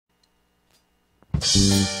First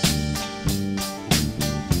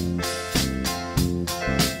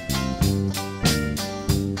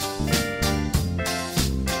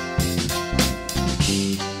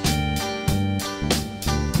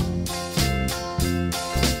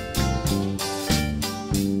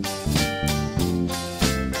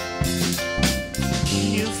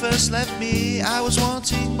left me, I was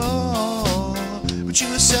wanting more, but you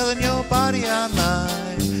were selling your body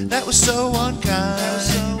online. That was so unkind.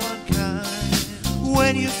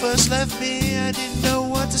 When you first left me, I didn't know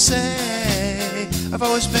what to say. I've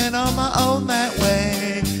always been on my own that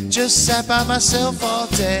way, just sat by myself all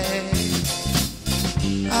day.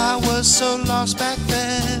 I was so lost back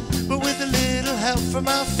then, but with a little help from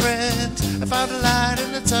my friend, I found a light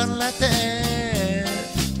in the tunnel at the end.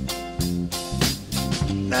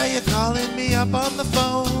 Now you're calling me up on the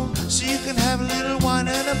phone so you can have a little wine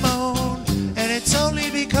and a moan, and it's only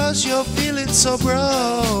because you're feeling so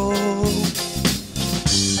broke.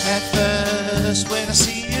 At first when I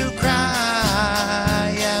see you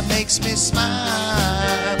cry, yeah, it makes me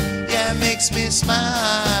smile, yeah, it makes me smile.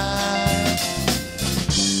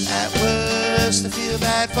 At worst I feel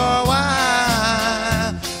bad for a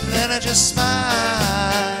while, then I just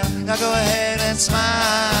smile. Now go ahead and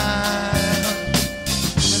smile.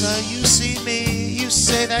 You see me, you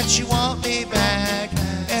say that you want me back,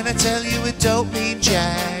 and I tell you it don't mean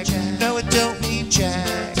jack. No, it don't mean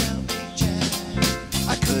jack.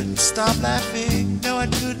 I couldn't stop laughing, no, I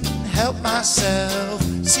couldn't help myself.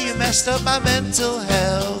 See, you messed up my mental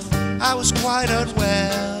health, I was quite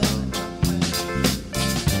unwell.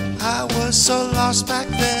 I was so lost back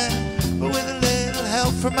then, but with a little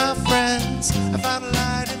help from my friends, I found a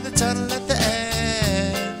light in the tunnel at the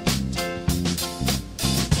end.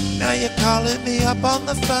 Now you're calling me up on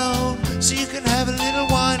the phone so you can have a little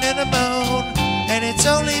wine and a moan, and it's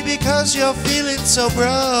only because you're feeling so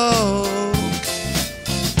broke.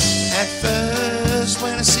 At first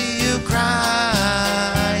when I see you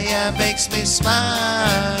cry, yeah, it makes me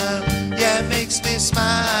smile, yeah, it makes me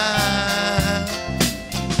smile.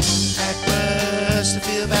 At first I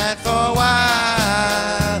feel bad for a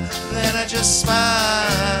while, then I just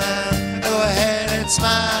smile. Go ahead and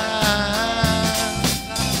smile.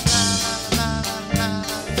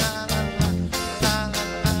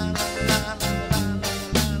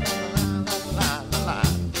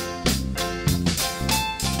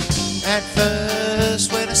 At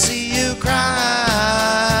first when I see you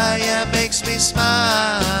cry, yeah, it makes me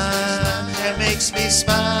smile, it makes me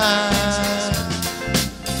smile.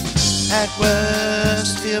 At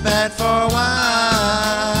worst feel bad for a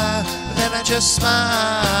while, but then I just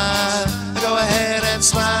smile. Go ahead and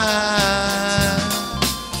smile.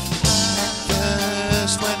 At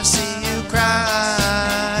first when I see you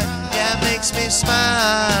cry, yeah, it makes me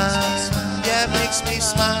smile, yeah, it makes me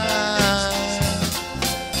smile.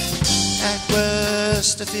 At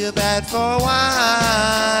worst I feel bad for a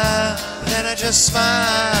while, then I just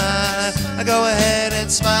smile. I go ahead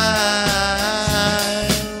and smile.